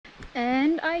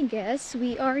I guess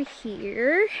we are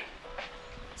here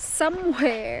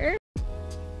somewhere.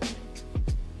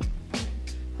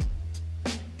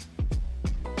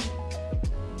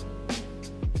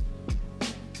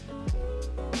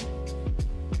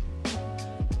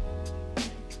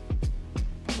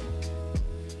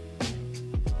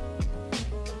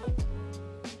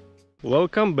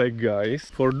 Welcome back, guys.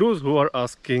 For those who are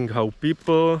asking how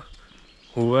people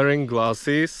who wearing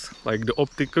glasses, like the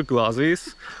optical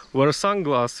glasses, wear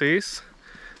sunglasses,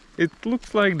 it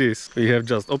looks like this. We have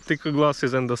just optical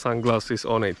glasses and the sunglasses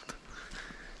on it.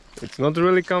 It's not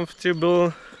really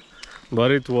comfortable,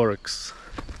 but it works.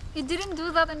 You didn't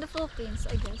do that in the Philippines,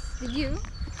 I guess. Did you?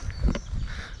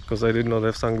 Because I did not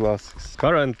have sunglasses.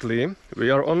 Currently, we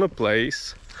are on a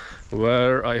place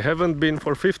where I haven't been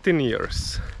for 15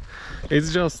 years.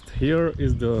 It's just here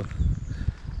is the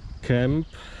camp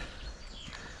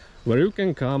where you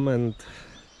can come and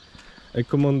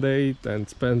accommodate and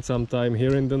spend some time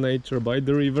here in the nature by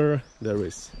the river. There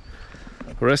is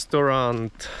a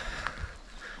restaurant,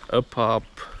 a pub.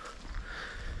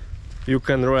 You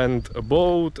can rent a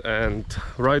boat, and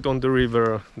right on the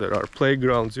river there are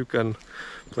playgrounds. You can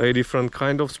play different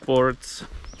kind of sports,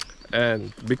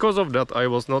 and because of that I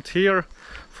was not here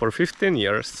for 15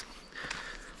 years.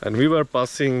 And we were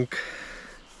passing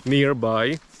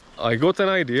nearby. I got an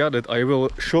idea that I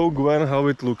will show Gwen how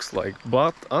it looks like,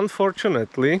 but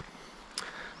unfortunately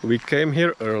we came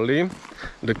here early.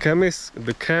 The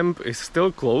camp is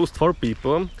still closed for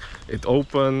people. It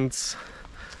opens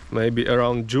maybe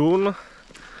around June.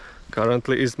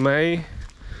 Currently is May,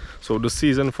 so the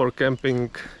season for camping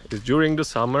is during the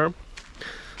summer.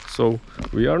 So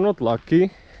we are not lucky,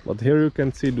 but here you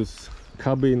can see this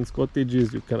cabins,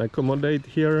 cottages, you can accommodate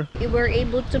here. We were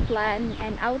able to plan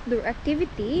an outdoor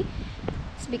activity.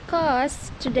 It's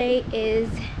because today is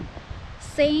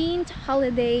Saint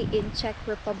holiday in Czech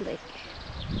Republic.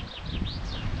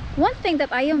 One thing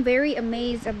that I am very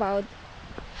amazed about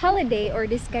holiday, or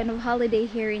this kind of holiday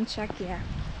here in Czechia,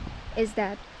 is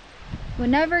that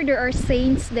whenever there are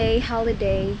Saints Day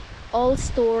holiday, all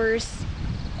stores,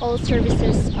 all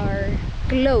services are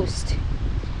closed.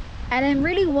 And I'm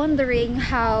really wondering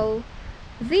how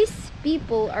these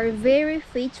people are very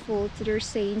faithful to their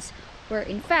saints, where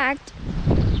in fact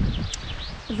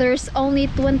there's only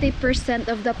 20%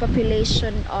 of the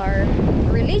population are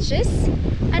religious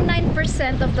and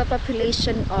 9% of the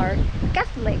population are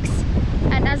Catholics.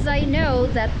 And as I know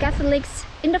that Catholics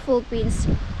in the Philippines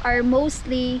are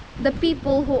mostly the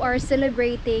people who are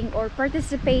celebrating or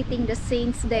participating the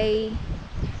Saints Day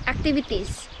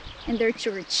activities in their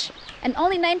church. And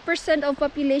only 9% of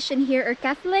population here are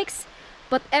Catholics,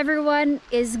 but everyone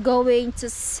is going to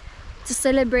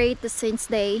celebrate the Saints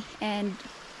Day, and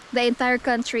the entire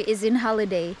country is in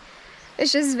holiday.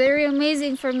 It's just very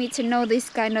amazing for me to know this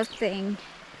kind of thing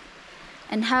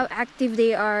and how active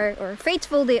they are or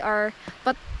faithful they are.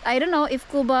 But I don't know if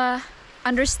Kuba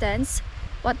understands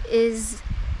what is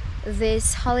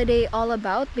this holiday all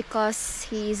about, because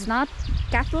he's not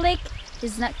Catholic,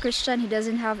 he's not Christian, he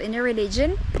doesn't have any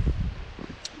religion.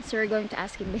 So we're going to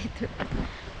ask him later.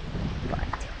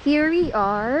 But here we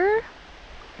are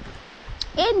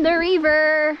in the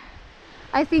river.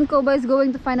 I think Kuba is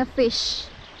going to find a fish.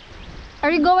 Are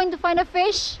you going to find a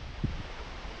fish?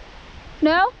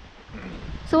 No?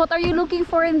 So what are you looking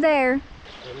for in there?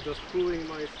 I'm just fooling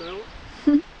myself.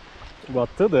 But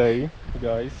today,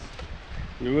 guys,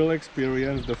 you will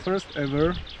experience the first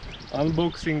ever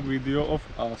unboxing video of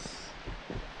us.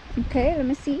 Okay, let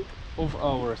me see. Of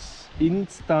ours.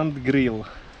 Instant grill.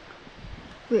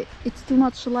 Wait, it's too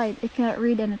much light. I can't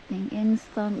read anything.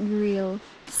 Instant grill.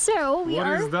 So we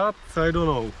What is that? I don't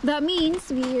know. That means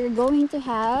we are going to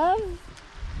have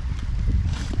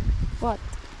what?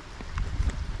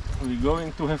 We're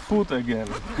going to have food again.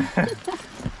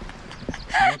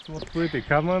 That's what's pretty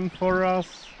common for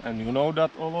us, and you know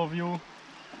that, all of you,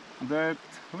 that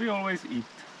we always eat.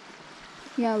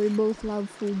 Yeah, we both love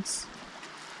foods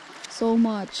so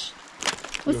much.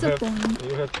 What's the point?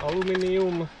 You have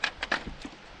aluminium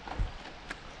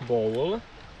bowl.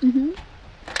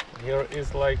 Here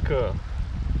is like a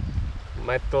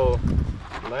metal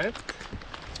net,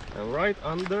 and right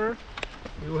under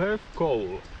you have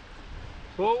coal.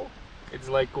 So it's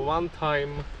like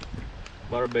one-time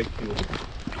barbecue.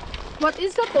 What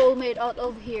is the coal made out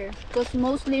of here? Because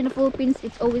mostly in the Philippines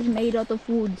it's always made out of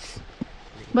woods.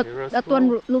 But that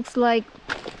one looks like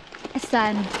a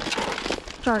sand,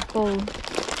 charcoal.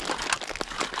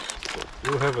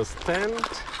 You have a stand.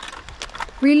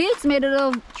 Really? It's made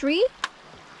out of tree?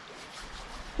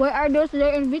 Why are those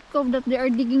there in Vitkov that they are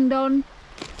digging down?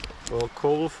 Well,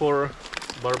 coal for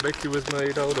barbecue is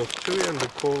made out of tree and the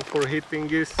coal for heating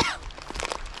is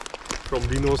from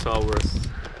dinosaurs.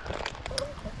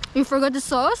 You forgot the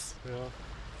sauce? Yeah.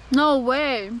 No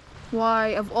way. Why?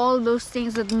 Of all those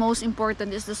things, the most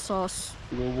important is the sauce.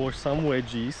 We'll wash some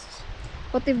veggies.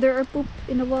 What if there are poop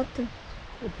in the water?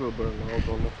 It will burn out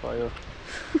on the fire.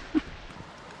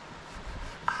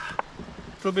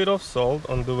 A little bit of salt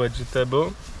on the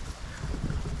vegetable,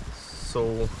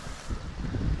 so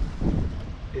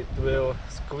it will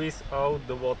squeeze out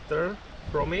the water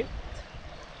from it,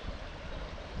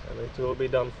 and it will be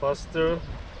done faster,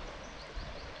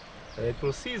 and it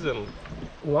will season.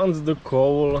 Once the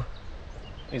coal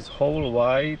is whole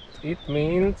white, it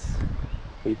means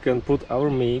we can put our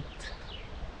meat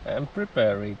and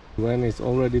prepare it. Gwen is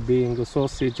already being a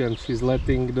sausage and she's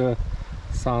letting the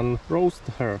sun roast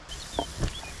her.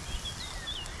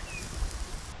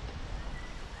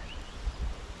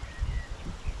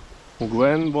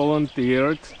 Gwen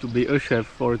volunteered to be a chef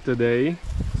for today,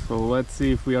 so let's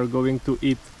see if we are going to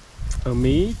eat a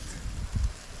meat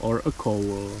or a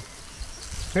coal.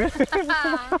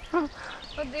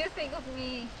 What do you think of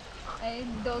me? I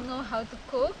don't know how to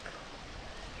cook.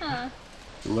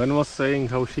 Gwen was saying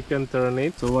how she can turn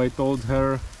it, so I told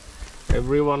her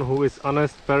everyone who is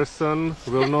honest person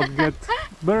will not get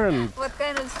burned. What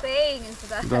kind of saying is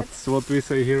that? That's what we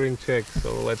say here in Czech,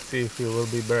 so let's see if you will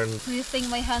be burned. Do you think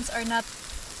my hands are not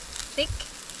thick?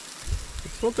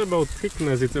 It's not about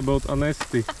thickness, it's about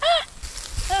honesty.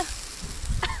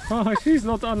 Oh, she's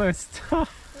not honest.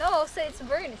 No, say it's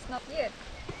burned, it's not yet.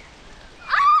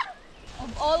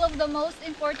 Of all of the most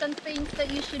important things that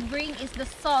you should bring is the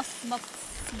sauce, but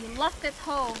you left it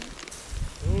home.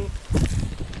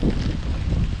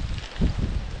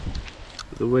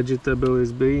 The vegetable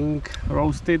is being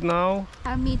roasted now.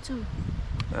 Me too.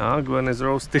 Yeah, Gwen is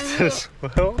roasted as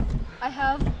well. I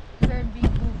have very big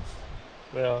boobs.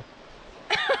 Yeah.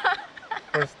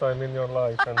 First time in your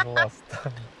life and the last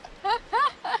time.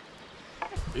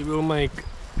 We will make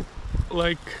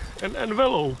like an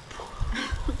envelope.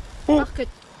 Pocket.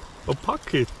 A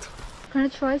pocket. Can I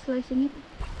try slicing it?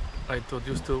 I thought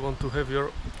you still want to have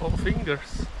your own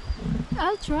fingers.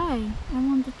 I'll try. I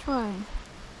want to try.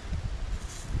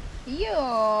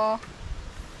 Yo,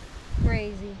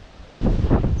 crazy.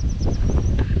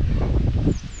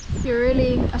 You're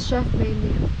really a chef,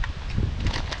 baby.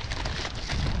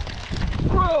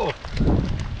 Well,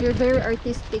 You're very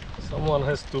artistic. someone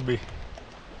has to be.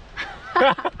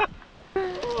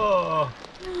 Oh,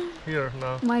 here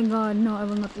now. My God, no, I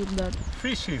will not eat that.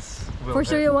 Fishes will For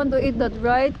sure have- you want to eat that,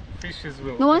 right? Fishes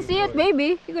will No one see it, enjoy.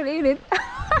 baby. You can eat it.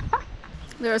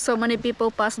 There are so many people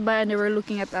passed by and they were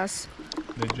looking at us.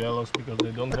 They're jealous because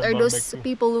they don't What have are those barbecue.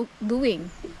 people doing?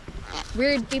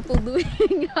 Weird people doing.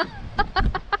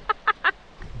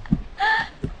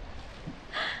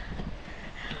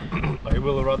 I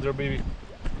will rather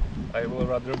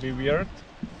be weird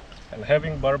and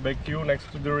having barbecue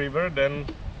next to the river than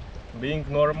being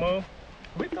normal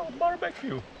without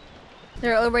barbecue.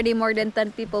 There are already more than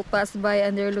 10 people passed by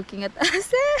and they're looking at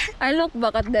us. I look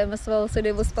back at them as well, so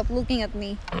they will stop looking at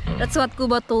me. That's what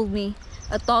Kuba told me,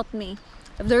 taught me.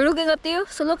 If they're looking at you,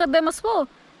 so look at them as well.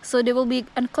 So they will be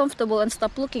uncomfortable and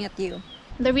stop looking at you.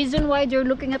 The reason why they're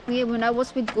looking at me when I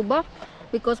was with Kuba,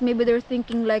 because maybe they're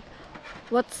thinking like,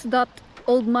 what's that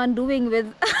old man doing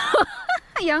with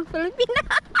young Filipina?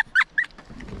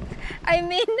 I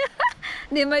mean,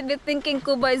 they might be thinking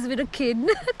Kuba is with a kid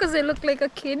because I look like a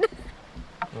kid.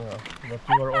 Yeah, but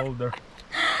you are older.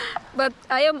 But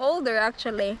I am older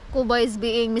actually. Kuba is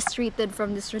being mistreated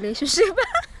from this relationship.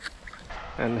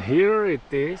 And here it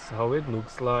is, how it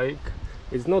looks like.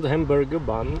 It's not hamburger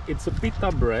bun, it's a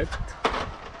pita bread.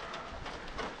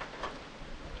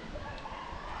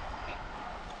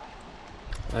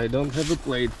 I don't have a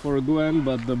plate for Gwen,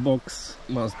 but the box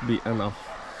must be enough.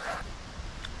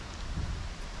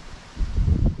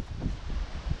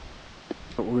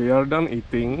 We are done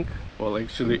eating. Well,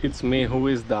 actually it's me who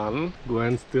is done.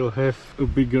 Gwen still have a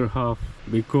bigger half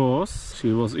because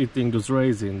she was eating those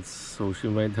raisins. So she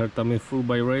made her tummy full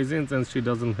by raisins and she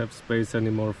doesn't have space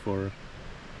anymore for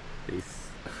this.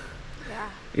 Yeah.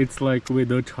 It's like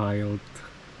with a child.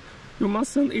 You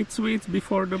mustn't eat sweets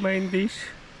before the main dish.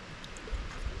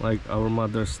 Like our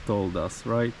mothers told us,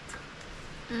 right?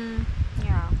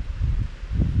 Yeah.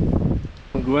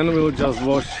 Gwen will just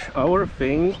wash our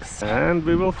things and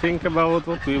we will think about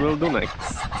what we will do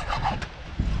next.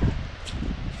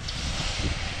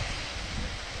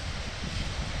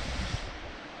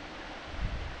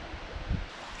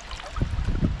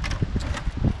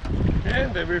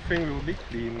 And everything will be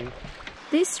clean.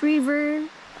 This river,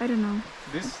 I don't know.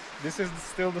 This This is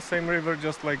still the same river,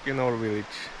 just like in our village.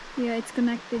 Yeah, it's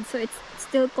connected, so it's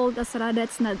still called as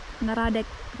Radec,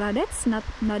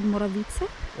 not Moravice.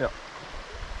 Yeah.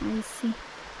 I see.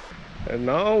 And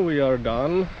now we are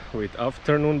done with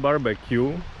afternoon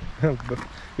barbecue. But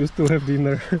you still have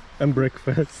dinner and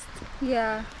breakfast.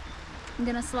 Yeah, I'm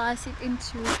gonna slice it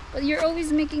into. But you're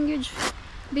always making huge,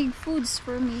 big foods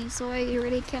for me, so I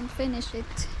really can't finish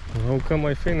it. How come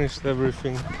I finished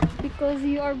everything? Because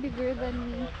you are bigger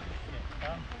than me.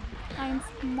 I'm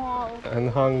small. And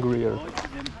hungrier.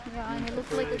 Yeah, and I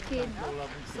look like a kid,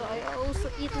 so I also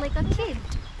eat like a kid.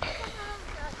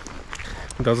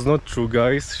 That's not true,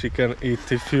 guys. She can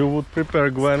eat. If you would prepare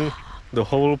Gwen the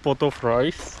whole pot of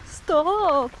rice,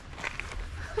 Stop!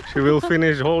 she will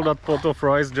finish all that pot of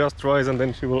rice, just rice, and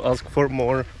then she will ask for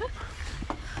more.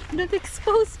 Don't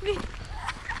expose me.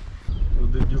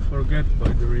 What did you forget by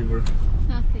the river?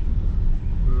 Nothing.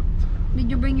 Did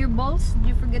you bring your balls? Did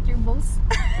you forget your balls?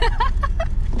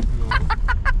 No.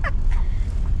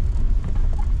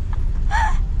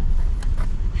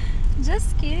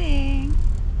 Just kidding.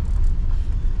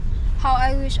 How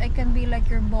I wish I can be like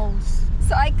your balls,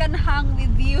 so I can hang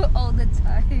with you all the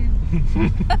time.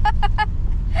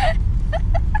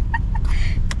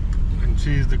 And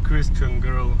she is the Christian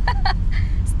girl.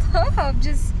 Stop!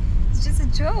 It's just a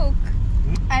joke.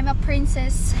 I'm a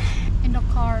princess in the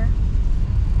car,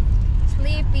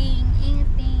 sleeping,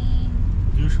 eating.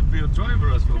 You should be a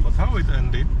driver as well, but how it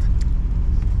ended?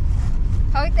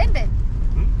 How it ended?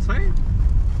 Say?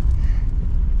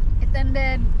 It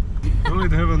ended. Well,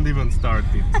 it haven't even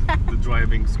started, the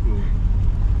driving school.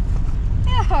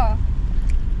 Yeah.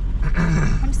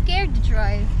 I'm scared to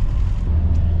drive.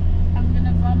 I'm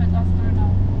gonna vomit after now.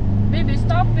 Baby,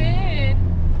 stop it!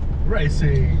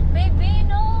 Racing! Baby,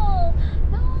 no!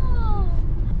 No!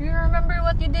 You remember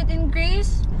what you did in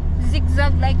Greece?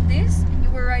 Zigzag like this, and you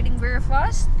were riding very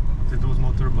fast? It was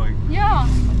motorbike. Yeah,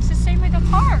 it's the same with the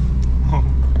car. Oh.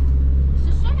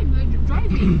 It's the same with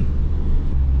driving.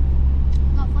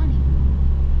 Not funny.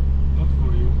 Not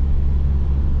for you.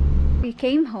 We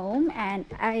came home and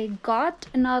I got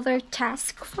another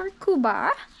task for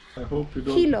Kuba. I hope you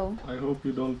don't. Kilo. I hope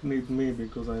you don't need me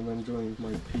because I'm enjoying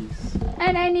my peace.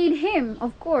 And I need him,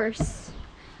 of course.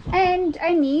 And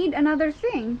I need another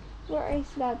thing. Where is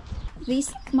that?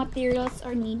 These materials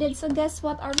are needed. So guess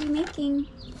what are we making?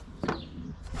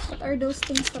 What are those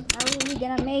things that are we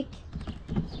gonna make?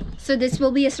 So this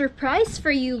will be a surprise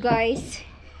for you guys.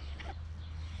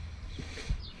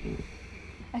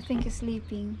 I think he's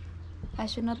sleeping. I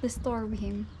should not disturb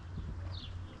him.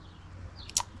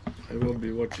 I will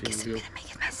be watching you. I'm gonna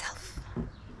make it myself.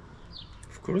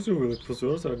 Of course you will. It was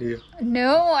yours idea.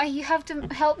 No, you have to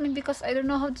help me because I don't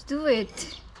know how to do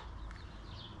it.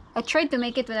 I tried to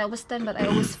make it when I was 10, but I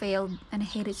always failed and I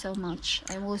hate it so much.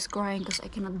 I'm always crying because I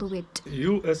cannot do it.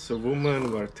 You as a woman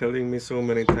were telling me so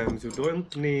many times you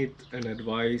don't need an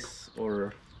advice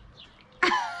or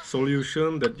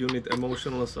solution, that you need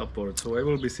emotional support. So I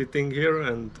will be sitting here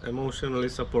and emotionally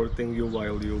supporting you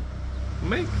while you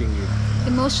making it.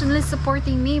 Emotionally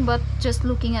supporting me, but just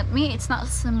looking at me, it's not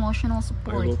emotional I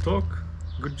support. will talk.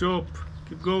 Good job.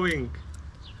 Keep going.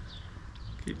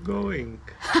 Keep going.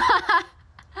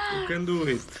 You can do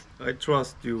it. I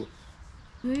trust you.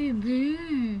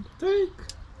 Baby. Take.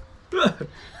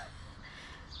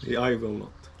 I will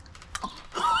not.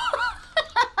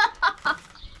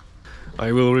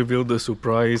 I will reveal the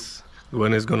surprise.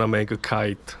 Gwen is gonna make a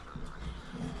kite.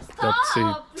 That's it.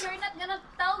 You're not gonna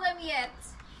tell them yet.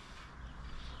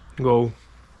 Go.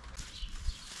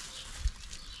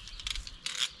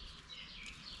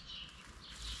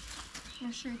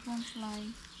 You're sure it won't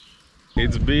fly.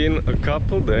 It's been a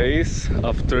couple days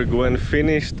after Gwen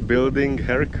finished building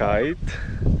her kite,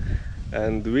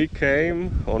 and we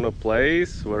came on a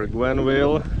place where Gwen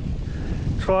will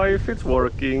try if it's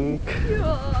working.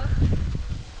 Yeah.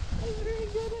 I'm very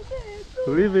good at it.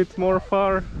 Leave it more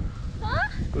far. Huh?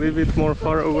 Leave it more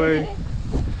far away.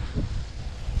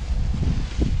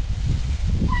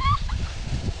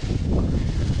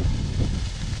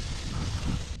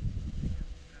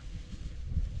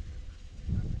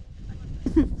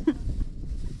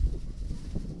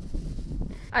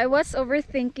 I was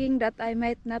overthinking that I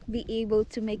might not be able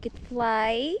to make it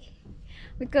fly,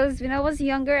 because when I was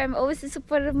younger I'm always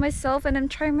disappointed of myself and I'm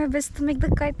trying my best to make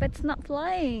the kite but it's not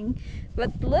flying.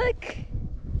 But look,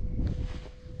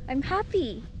 I'm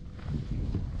happy.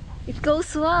 It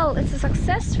goes well. It's a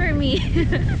success for me.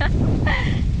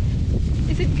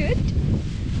 Is it good?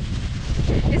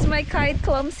 Is my kite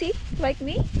clumsy like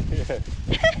me? Yeah.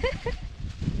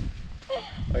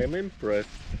 I am impressed.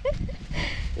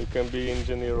 You can be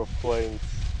engineer of planes.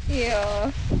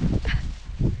 Yeah.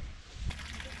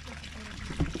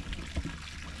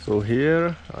 So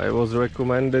here I was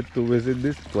recommended to visit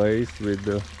this place with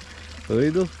the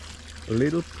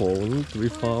little pond we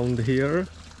found here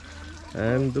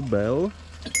and the bell.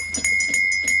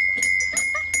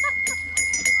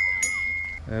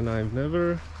 And I've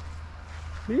never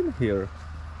been here.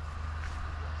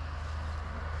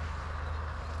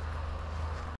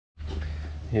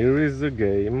 Here is the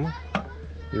game.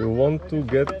 You want to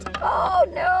get Oh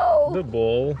no! the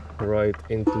ball right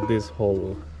into this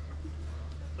hole.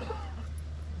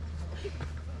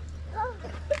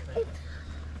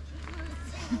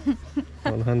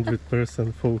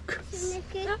 100% focus.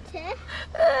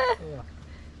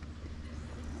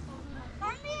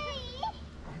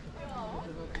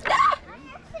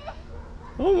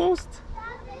 Almost.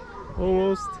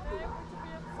 Almost.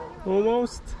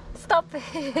 Almost. Stop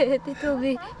it! It will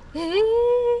be.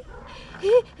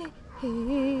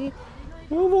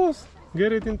 Almost.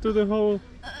 Get it into the hole.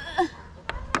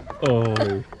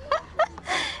 Oh.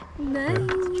 Nice.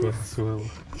 Try as well.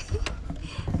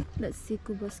 Let's see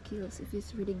Kuba's skills if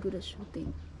he's really good at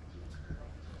shooting.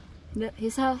 He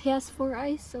has 4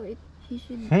 eyes, so he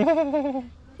should.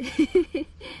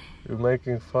 You're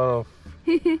making fun of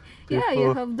people. Yeah,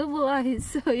 you have double eyes,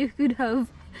 so you could have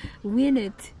win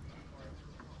it.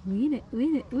 Win it,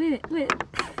 win it, win it, win it.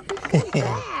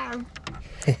 Damn.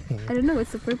 I don't know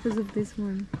what's the purpose of this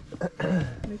one.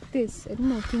 Like this. I don't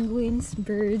know. Penguins,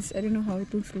 birds. I don't know how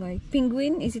it looks like.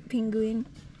 Penguin? Is it penguin?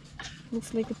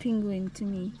 Looks like a penguin to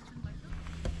me.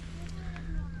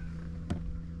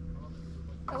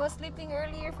 I was sleeping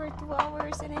earlier for 2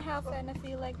 hours and a half and I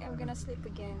feel like I'm gonna sleep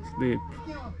again. Sleep.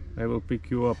 I will pick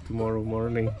you up tomorrow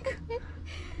morning.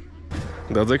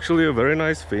 That's actually a very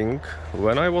nice thing.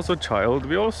 When I was a child,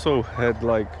 we also had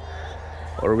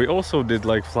we also did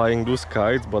flying those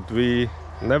kites, but we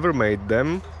never made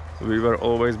them. We were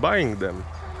always buying them.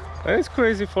 And it's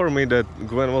crazy for me that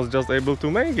Gwen was just able to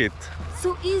make it.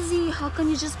 So easy, how can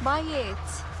you just buy it?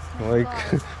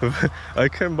 I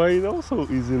can buy it also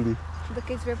easily. The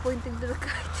kids were pointing to the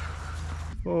kite.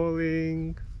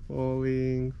 Falling,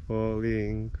 falling,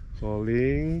 falling,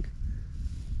 falling.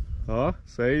 Ah,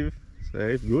 save,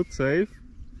 save, good save.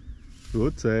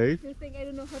 Good save. You think I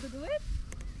don't know how to do it?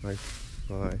 I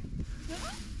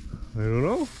don't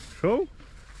know. Show.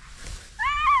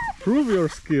 Prove your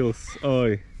skills.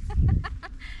 Oi.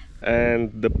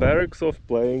 And the perks of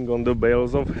playing on the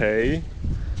bales of hay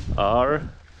are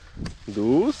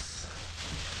those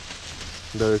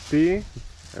dirty,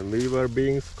 and we were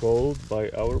being scolded by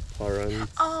our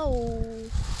parents. Oh!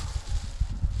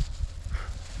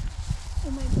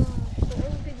 Oh my god.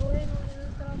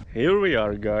 Here we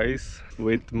are, guys,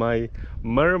 with my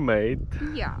mermaid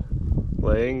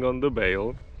playing on the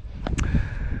bale.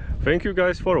 Thank you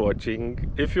guys for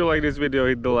watching. If you like this video,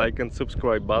 hit the like and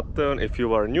subscribe button. If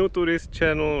you are new to this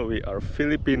channel, we are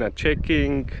Filipina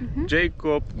Checking,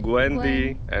 Jacob, Gwen,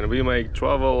 and we make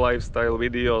travel lifestyle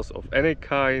videos of any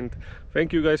kind.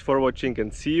 Thank you guys for watching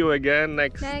and see you again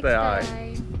next time.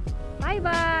 Bye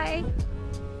bye!